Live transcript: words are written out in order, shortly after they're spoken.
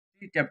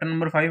Chapter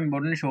number 5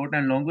 important short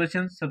and long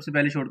question. सबसे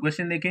पहले short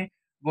question देखें।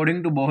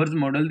 According to Bohr's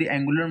model the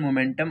angular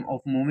momentum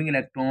of moving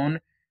electron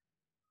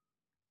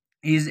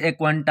is a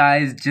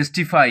quantize,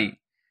 justify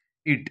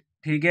it.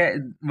 ठीक है,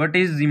 what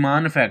is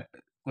Riemann fact.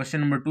 Question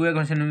number 2 है।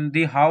 Question number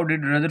 3, how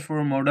did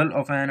Rutherford model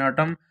of an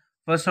atom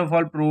first of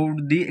all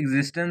proved the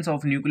existence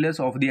of nucleus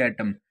of the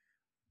atom.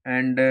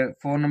 And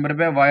 4 number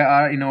पे,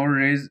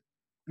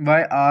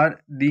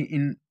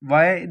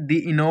 why the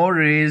inner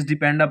rays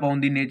depend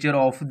upon the nature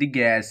of the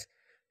gas.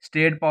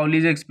 State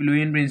Pauli's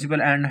exclusion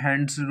principle and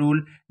Hence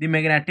rule. The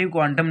magnetic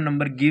quantum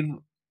number give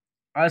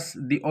us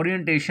the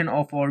orientation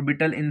of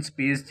orbital in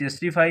space.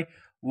 Justify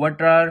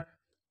what are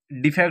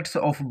defects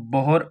of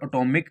Bohr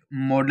atomic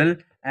model.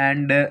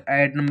 And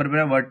at number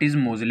पे what is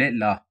Moseley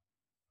law।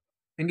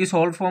 इनकी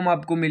solve form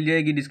आपको मिल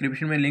जाएगी,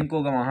 description में link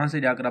होगा, वहाँ से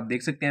जाकर आप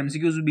देख सकते हैं।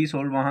 एमसीक्यूज भी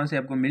सॉल्व वहाँ से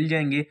आपको मिल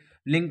जाएंगे,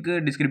 लिंक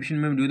डिस्क्रिप्शन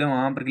में मौजूद है,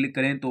 वहाँ पर क्लिक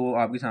करें तो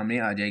आपके सामने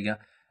आ जाएगा।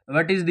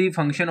 What is the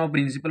function of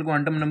principal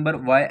quantum number.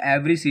 Why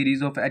every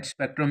series of H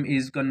spectrum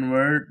is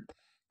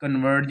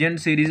convergent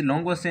series.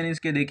 Long question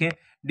इसके देखें।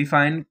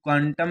 Define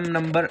quantum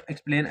number,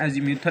 explain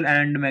azimuthal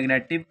and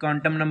magnetic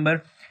quantum number.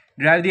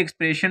 derive the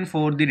expression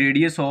for the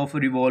radius of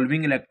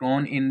revolving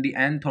electron in the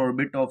nth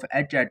orbit of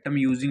H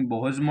atom using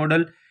Bohr's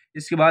model।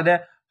 इसके बाद है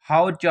how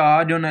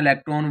charge on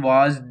electron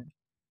was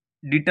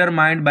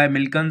determined by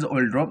Milken's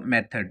Oldrop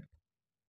method।